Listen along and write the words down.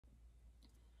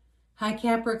Hi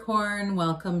Capricorn,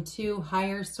 welcome to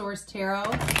Higher Source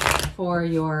Tarot for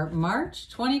your March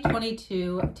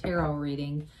 2022 tarot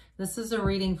reading. This is a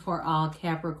reading for all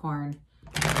Capricorn,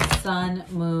 Sun,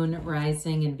 Moon,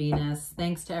 Rising, and Venus.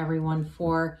 Thanks to everyone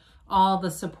for all the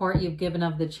support you've given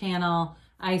of the channel.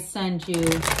 I send you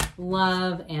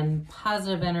love and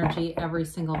positive energy every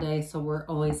single day, so we're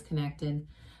always connected.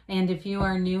 And if you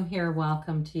are new here,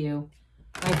 welcome to you.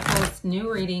 I post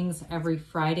new readings every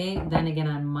Friday, then again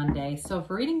on Monday. So if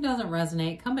a reading doesn't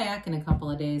resonate, come back in a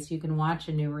couple of days. You can watch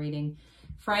a new reading.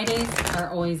 Fridays are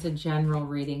always a general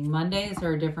reading. Mondays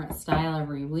are a different style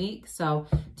every week. So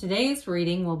today's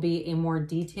reading will be a more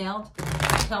detailed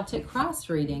Celtic cross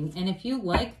reading. And if you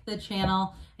like the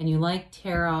channel and you like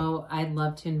tarot, I'd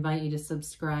love to invite you to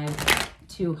subscribe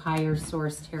to Higher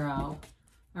Source Tarot.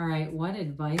 All right, what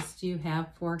advice do you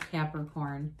have for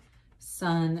Capricorn?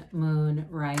 Sun, Moon,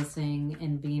 Rising,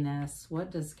 and Venus. What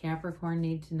does Capricorn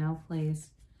need to know, please?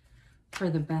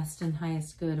 For the best and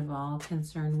highest good of all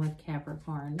concerned with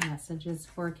Capricorn. Messages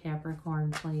for Capricorn,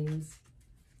 please.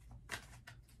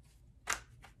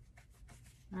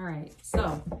 All right,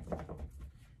 so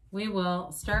we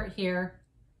will start here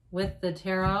with the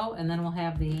tarot, and then we'll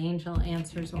have the Angel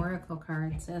Answers Oracle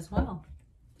cards as well.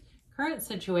 Current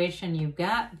situation, you've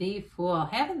got the Fool.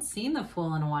 Haven't seen the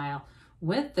Fool in a while.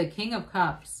 With the King of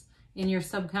Cups. In your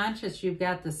subconscious, you've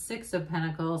got the Six of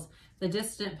Pentacles. The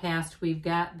distant past, we've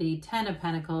got the Ten of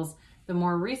Pentacles. The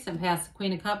more recent past, the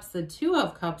Queen of Cups. The Two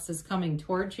of Cups is coming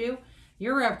towards you.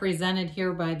 You're represented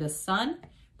here by the Sun.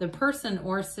 The person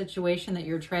or situation that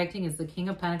you're attracting is the King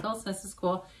of Pentacles. This is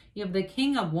cool. You have the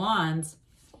King of Wands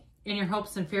in your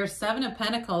hopes and fears. Seven of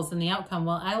Pentacles in the outcome.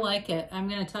 Well, I like it. I'm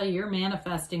going to tell you, you're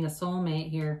manifesting a soulmate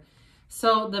here.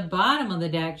 So the bottom of the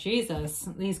deck, Jesus,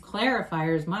 these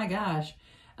clarifiers, my gosh.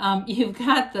 You've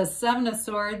got the Seven of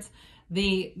Swords,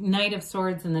 the Knight of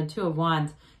Swords, and the Two of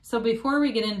Wands. So before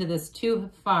we get into this too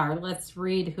far, let's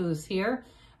read who's here.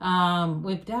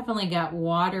 We've definitely got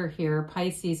water here,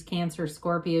 Pisces, Cancer,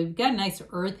 Scorpio. You've got a nice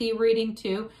earthy reading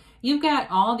too. You've got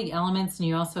all the elements, and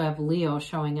you also have Leo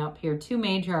showing up here, two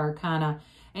major arcana.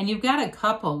 And you've got a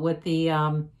couple with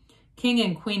the King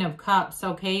and Queen of Cups,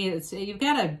 okay? You've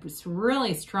got a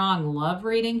really strong love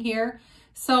reading here.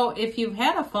 So if you've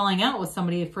had a falling out with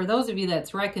somebody, for those of you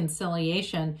that's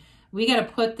reconciliation, we got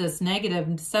to put this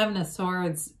negative Seven of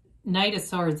Swords, Knight of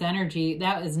Swords energy.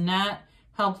 That is not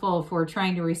helpful if we're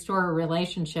trying to restore a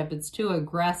relationship. It's too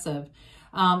aggressive,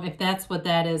 if that's what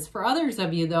that is. For others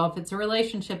of you, though, if it's a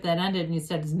relationship that ended and you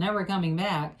said it's never coming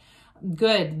back,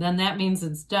 good, then that means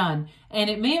it's done. And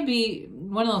it may be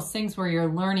one of those things where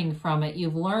you're learning from it.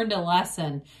 You've learned a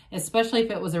lesson, especially if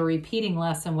it was a repeating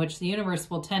lesson, which the universe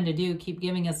will tend to do, keep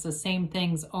giving us the same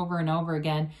things over and over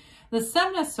again. The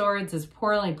Seven of Swords is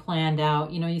poorly planned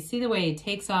out. You know, you see the way he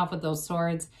takes off with those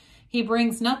swords. He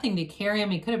brings nothing to carry him.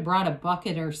 He could have brought a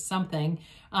bucket or something,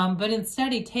 but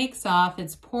instead he takes off.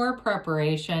 It's poor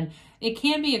preparation. It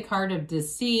can be a card of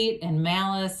deceit and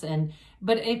malice,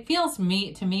 but it feels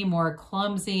to me more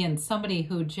clumsy and somebody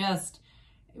who just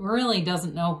really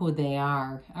doesn't know who they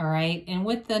are, all right? And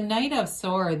with the Knight of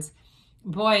Swords,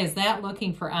 boy, is that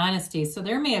looking for honesty. So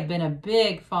there may have been a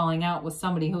big falling out with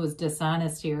somebody who was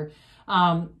dishonest here.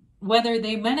 Whether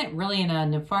they meant it really in a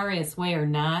nefarious way or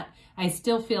not, I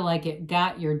still feel like it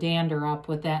got your dander up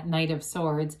with that Knight of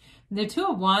Swords. The Two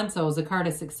of Wands, though, is a card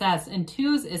of success. And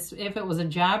twos, if it was a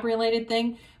job-related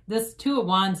thing, this Two of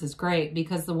Wands is great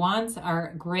because the Wands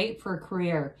are great for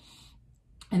career.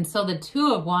 And so the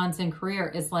Two of Wands in career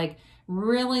is like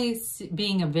really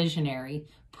being a visionary,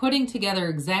 putting together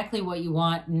exactly what you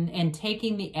want and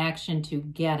taking the action to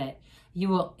get it. You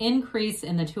will increase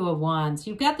in the Two of Wands.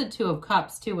 You've got the Two of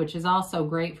Cups too, which is also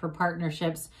great for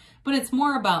partnerships, but it's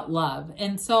more about love.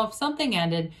 And so if something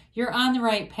ended, you're on the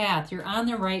right path. You're on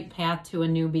the right path to a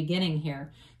new beginning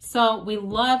here. So we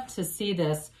love to see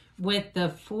this with the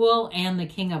Fool and the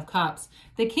King of Cups.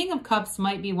 The King of Cups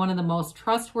might be one of the most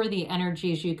trustworthy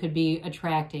energies you could be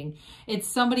attracting. It's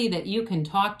somebody that you can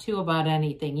talk to about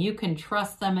anything. You can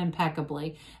trust them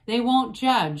impeccably. They won't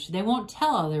judge. They won't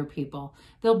tell other people.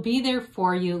 They'll be there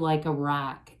for you like a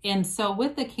rock. And so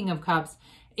with the King of Cups,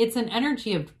 it's an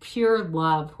energy of pure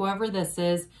love. Whoever this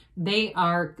is, they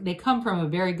come from a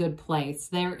very good place.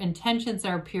 Their intentions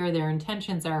are pure. Their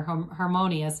intentions are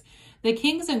harmonious. The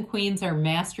kings and queens are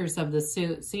masters of the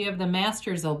suit. So you have the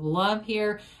masters of love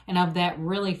here and of that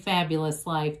really fabulous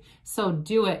life. So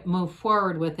do it. Move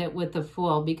forward with it with the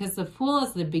Fool, because the Fool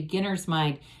is the beginner's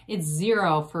mind. It's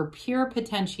 0 for pure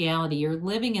potentiality. You're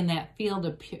living in that field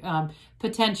of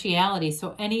potentiality,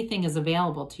 so anything is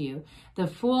available to you. The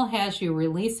Fool has you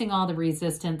releasing all the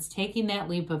resistance, taking that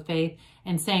leap of faith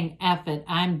and saying, F it,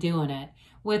 I'm doing it.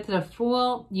 With the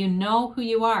Fool, you know who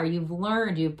you are. You've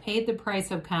learned, you've paid the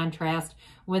price of contrast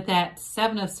with that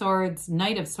 7 of Swords,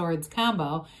 Knight of Swords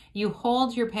combo. You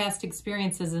hold your past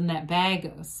experiences in that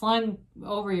bag slung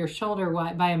over your shoulder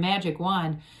by a magic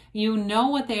wand. You know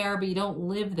what they are, but you don't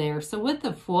live there. So with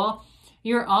the Fool,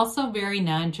 you're also very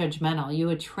non-judgmental. You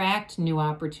attract new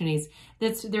opportunities.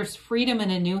 There's freedom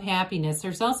and a new happiness.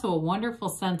 There's also a wonderful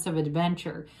sense of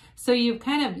adventure. So you've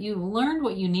learned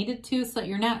what you needed to, so that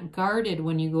you're not guarded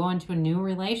when you go into a new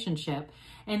relationship.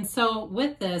 And so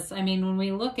with this, I mean, when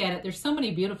we look at it, there's so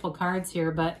many beautiful cards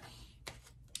here, but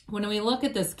when we look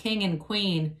at this King and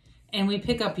Queen and we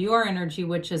pick up your energy,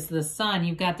 which is the Sun,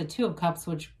 you've got the 2 of Cups,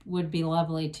 which would be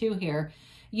lovely too here.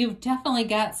 You've definitely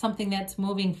got something that's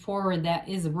moving forward that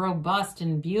is robust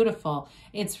and beautiful.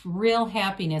 It's real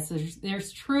happiness.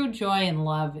 There's true joy and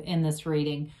love in this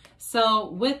reading. So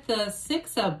with the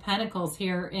 6 of Pentacles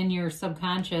here in your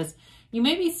subconscious, you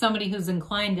may be somebody who's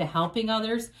inclined to helping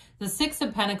others. The 6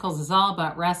 of Pentacles is all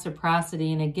about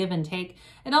reciprocity and a give and take.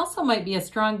 It also might be a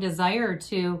strong desire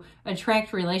to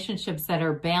attract relationships that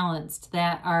are balanced,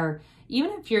 that are,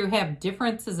 even if you have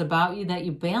differences about you, that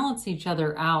you balance each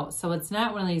other out. So it's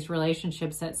not one of these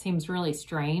relationships that seems really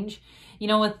strange. You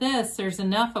know, with this, there's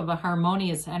enough of a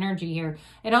harmonious energy here.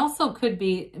 It also could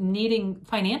be needing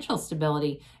financial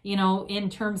stability, you know, in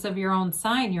terms of your own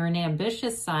sign. You're an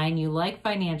ambitious sign. You like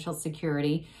financial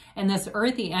security. And this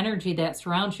earthy energy that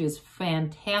surrounds you is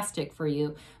fantastic for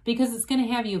you, because it's going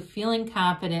to have you feeling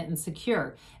confident and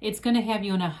secure. It's going to have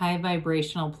you in a high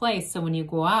vibrational place. So when you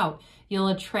go out, you'll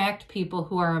attract people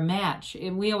who are a match.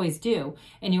 We always do.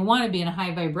 And you want to be in a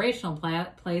high vibrational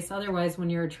place. Otherwise, when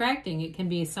you're attracting, it can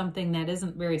be something that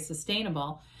isn't very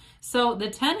sustainable. So the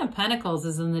 10 of Pentacles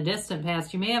is in the distant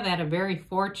past. You may have had a very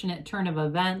fortunate turn of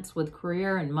events with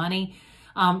career and money,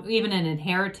 even an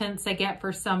inheritance they get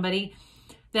for somebody.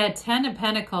 That 10 of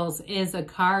Pentacles is a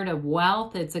card of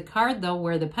wealth. It's a card, though,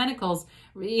 where the Pentacles,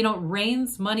 you know,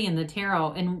 rains money in the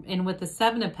tarot. And with the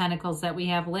 7 of Pentacles that we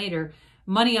have later,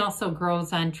 money also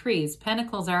grows on trees.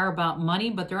 Pentacles are about money,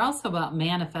 but they're also about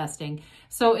manifesting.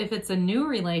 So if it's a new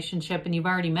relationship and you've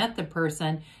already met the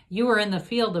person, you are in the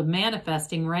field of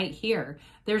manifesting right here.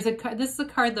 This is a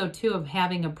card, though, too, of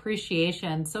having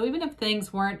appreciation. So even if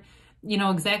things weren't, you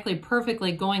know, exactly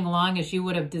perfectly going along as you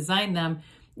would have designed them,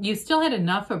 you still had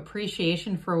enough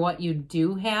appreciation for what you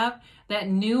do have, that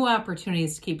new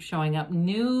opportunities keep showing up,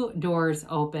 new doors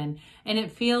open, and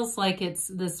it feels like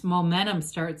this momentum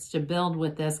starts to build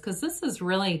with this, because this is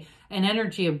really an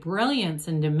energy of brilliance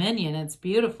and dominion. It's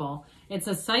beautiful. It's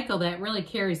a cycle that really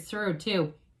carries through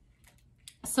too.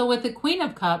 So with the Queen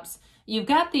of Cups, you've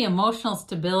got the emotional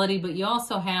stability, but you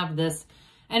also have this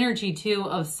energy too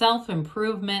of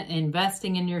self-improvement,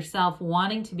 investing in yourself,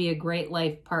 wanting to be a great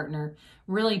life partner,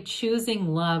 really choosing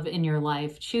love in your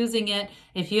life, choosing it.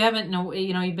 If you haven't,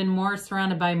 you've been more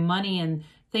surrounded by money and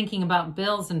thinking about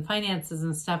bills and finances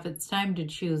and stuff, it's time to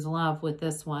choose love with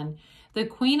this one. The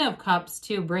Queen of Cups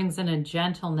too brings in a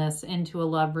gentleness into a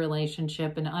love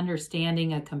relationship, and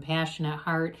understanding, a compassionate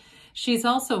heart. She's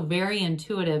also very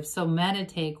intuitive, so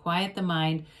meditate, quiet the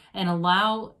mind, and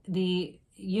allow the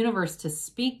universe to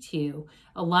speak to you.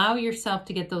 Allow yourself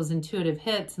to get those intuitive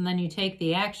hits, and then you take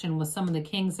the action with some of the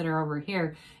kings that are over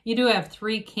here. You do have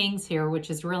 3 kings here, which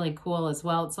is really cool as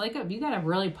well. It's like you got a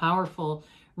really powerful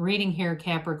reading here,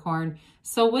 Capricorn.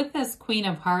 So with this Queen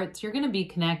of Hearts, you're going to be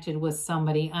connected with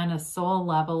somebody on a soul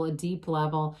level, a deep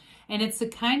level, and it's a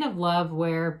kind of love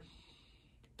where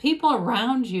people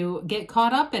around you get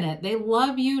caught up in it. They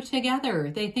love you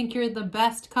together. They think you're the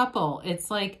best couple. It's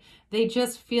like they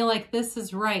just feel like this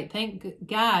is right. Thank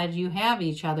God you have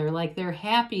each other. Like they're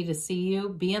happy to see you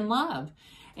be in love.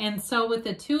 And so with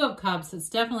the 2 of Cups, it's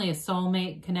definitely a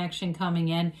soulmate connection coming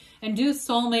in. And do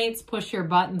soulmates push your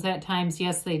buttons at times?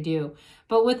 Yes, they do.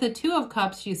 But with the 2 of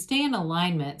Cups, you stay in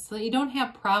alignment so that you don't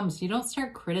have problems. You don't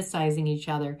start criticizing each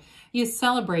other. You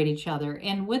celebrate each other.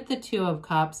 And with the 2 of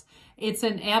Cups, it's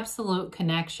an absolute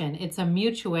connection. It's a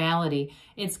mutuality.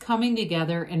 It's coming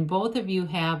together, and both of you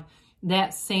have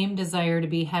that same desire to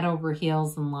be head over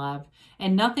heels in love.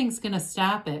 And nothing's going to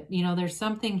stop it. You know, there's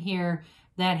something here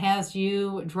that has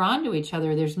you drawn to each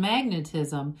other. There's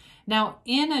magnetism. Now,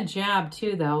 in a job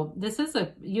too, though,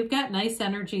 you've got nice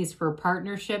energies for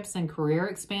partnerships and career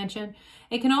expansion.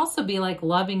 It can also be like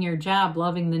loving your job,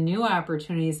 loving the new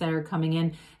opportunities that are coming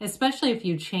in, especially if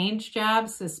you change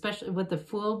jobs, especially with the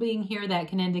Fool being here, that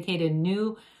can indicate a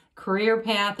new career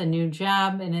path, a new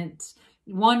job, and it's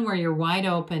one where you're wide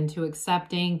open to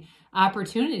accepting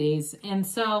opportunities. And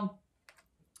so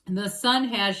the Sun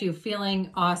has you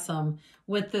feeling awesome.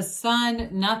 With the Sun,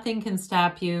 nothing can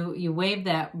stop you. You wave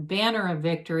that banner of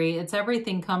victory. It's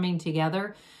everything coming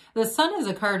together. The Sun is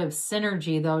a card of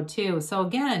synergy, though, too. So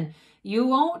again, you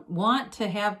won't want to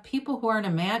have people who aren't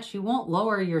a match. You won't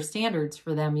lower your standards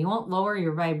for them. You won't lower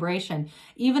your vibration.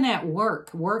 Even at work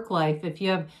life, if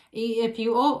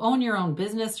you own your own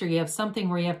business, or you have something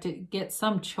where you have to get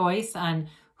some choice on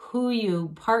who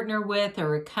you partner with,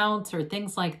 or accounts or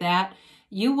things like that,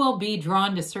 you will be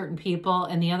drawn to certain people,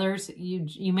 and the others,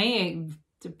 you may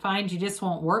find you just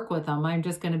won't work with them. I'm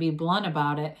just going to be blunt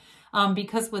about it.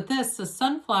 Because with this, the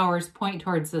sunflowers point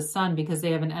towards the sun because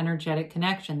they have an energetic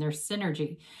connection. There's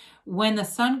synergy. When the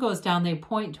sun goes down, they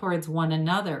point towards one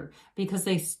another because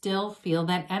they still feel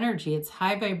that energy. It's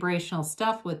high vibrational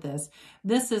stuff with this.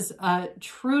 This is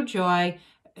true joy,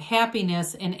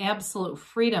 happiness, and absolute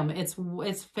freedom.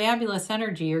 It's fabulous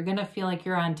energy. You're going to feel like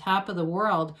you're on top of the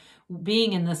world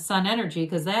being in the sun energy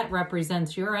because that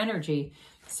represents your energy.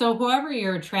 So whoever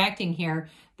you're attracting here,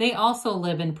 they also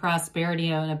live in prosperity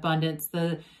and abundance.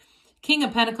 The King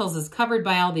of Pentacles is covered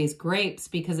by all these grapes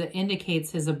because it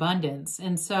indicates his abundance.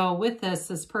 And so with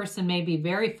this person may be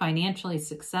very financially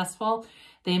successful.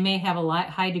 They may have a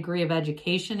high degree of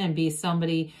education and be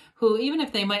somebody who, even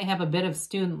if they might have a bit of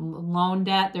student loan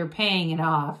debt, they're paying it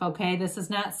off, okay? This is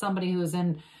not somebody who's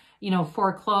in,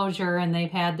 foreclosure and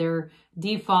they've had their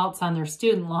defaults on their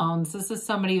student loans. This is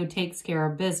somebody who takes care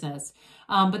of business.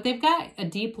 But they've got a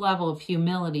deep level of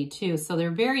humility too. So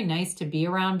they're very nice to be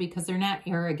around because they're not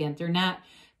arrogant. They're not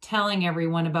telling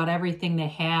everyone about everything they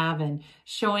have and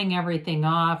showing everything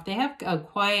off. They have a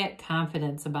quiet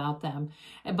confidence about them.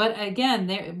 But again,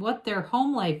 what their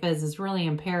home life is really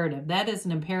imperative. That is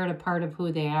an imperative part of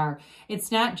who they are.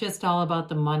 It's not just all about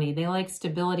the money. They like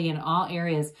stability in all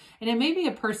areas. And it may be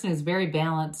a person who's very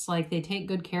balanced, like they take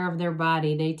good care of their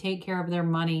body, they take care of their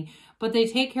money, but they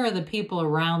take care of the people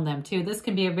around them too. This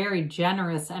can be a very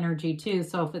generous energy too.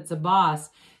 So if it's a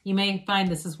boss, you may find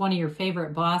this is one of your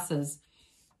favorite bosses.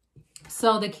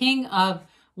 So the King of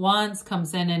Wands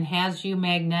comes in and has you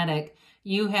magnetic.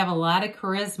 You have a lot of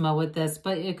charisma with this,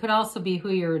 but it could also be who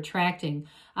you're attracting.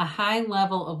 A high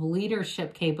level of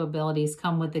leadership capabilities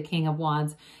come with the King of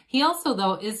Wands. He also,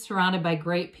 though, is surrounded by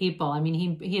great people. I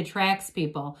mean, he attracts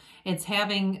people. It's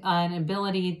having an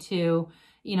ability to,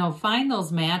 find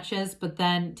those matches, but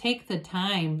then take the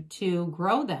time to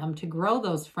grow them, to grow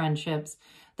those friendships.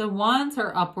 The wands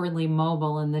are upwardly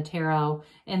mobile in the tarot.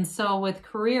 And so with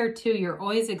career too, you're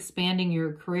always expanding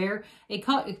your career.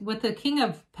 With the King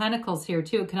of Pentacles here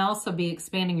too, it can also be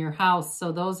expanding your house.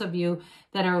 So those of you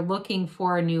that are looking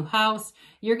for a new house,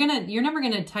 you're never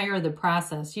going to tire of the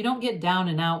process. You don't get down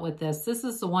and out with this. This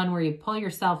is the one where you pull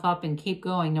yourself up and keep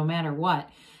going no matter what.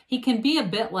 He can be a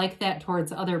bit like that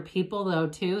towards other people though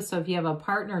too. So if you have a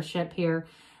partnership here,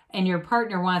 and your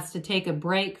partner wants to take a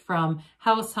break from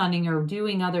house hunting or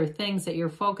doing other things that you're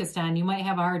focused on, you might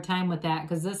have a hard time with that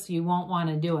because you won't want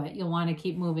to do it. You'll want to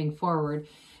keep moving forward.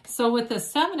 So with the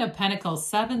Seven of Pentacles,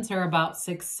 sevens are about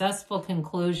successful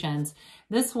conclusions.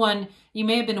 This one, you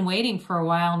may have been waiting for a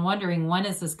while and wondering, when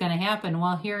is this going to happen?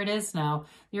 Well, here it is now.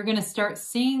 You're going to start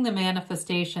seeing the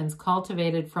manifestations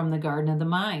cultivated from the Garden of the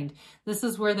Mind. This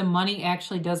is where the money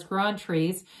actually does grow on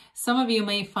trees. Some of you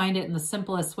may find it in the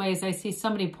simplest ways. I see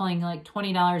somebody pulling like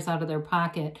 $20 out of their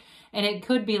pocket, and it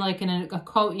could be like in a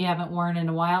coat you haven't worn in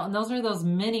a while. And those are those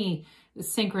mini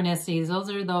synchronicities. Those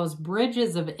are those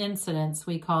bridges of incidents,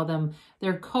 we call them.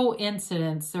 They're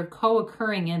coincidence. They're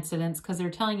co-occurring incidents because they're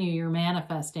telling you you're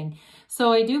manifesting.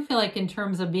 So I do feel like in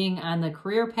terms of being on the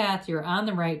career path, you're on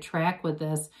the right track with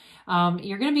this.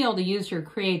 You're going to be able to use your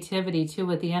creativity too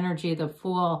with the energy of the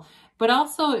Fool, but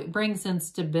also it brings in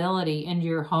stability into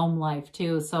your home life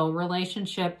too. So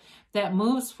relationship that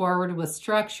moves forward with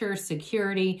structure,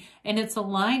 security, and its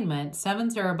alignment.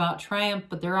 Sevens are about triumph,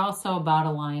 but they're also about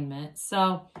alignment.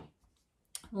 So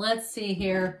let's see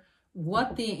here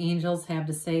what the angels have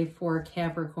to say for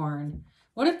Capricorn.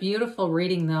 What a beautiful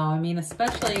reading, though. I mean,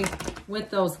 especially with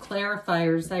those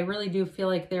clarifiers, I really do feel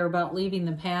like they're about leaving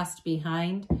the past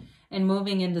behind and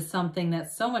moving into something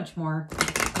that's so much more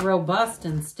robust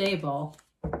and stable.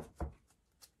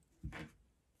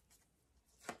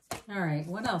 All right,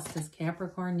 what else does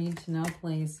Capricorn need to know,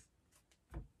 please?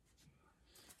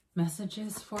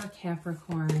 Messages for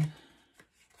Capricorn.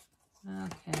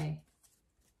 Okay.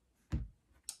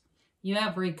 You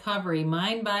have recovery,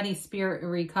 mind, body, spirit,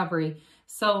 recovery.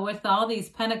 So with all these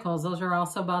pentacles, those are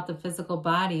also about the physical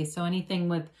body. So anything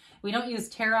with, we don't use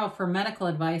tarot for medical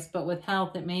advice, but with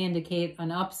health, it may indicate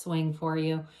an upswing for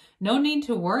you. No need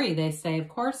to worry, they say. Of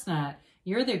course not.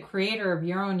 You're the creator of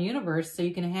your own universe, so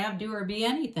you can have, do, or be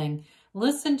anything.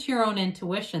 Listen to your own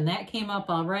intuition. That came up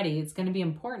already. It's going to be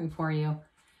important for you.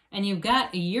 And you've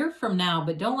got a year from now,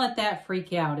 but don't let that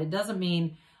freak you out. It doesn't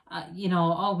mean, you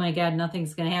know, oh my God,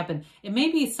 nothing's going to happen. It may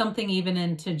be something even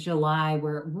into July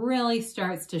where it really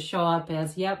starts to show up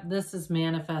as, yep, this is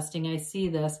manifesting. I see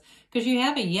this. Because you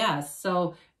have a yes.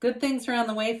 So good things are on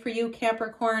the way for you,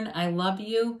 Capricorn. I love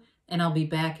you, and I'll be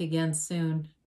back again soon.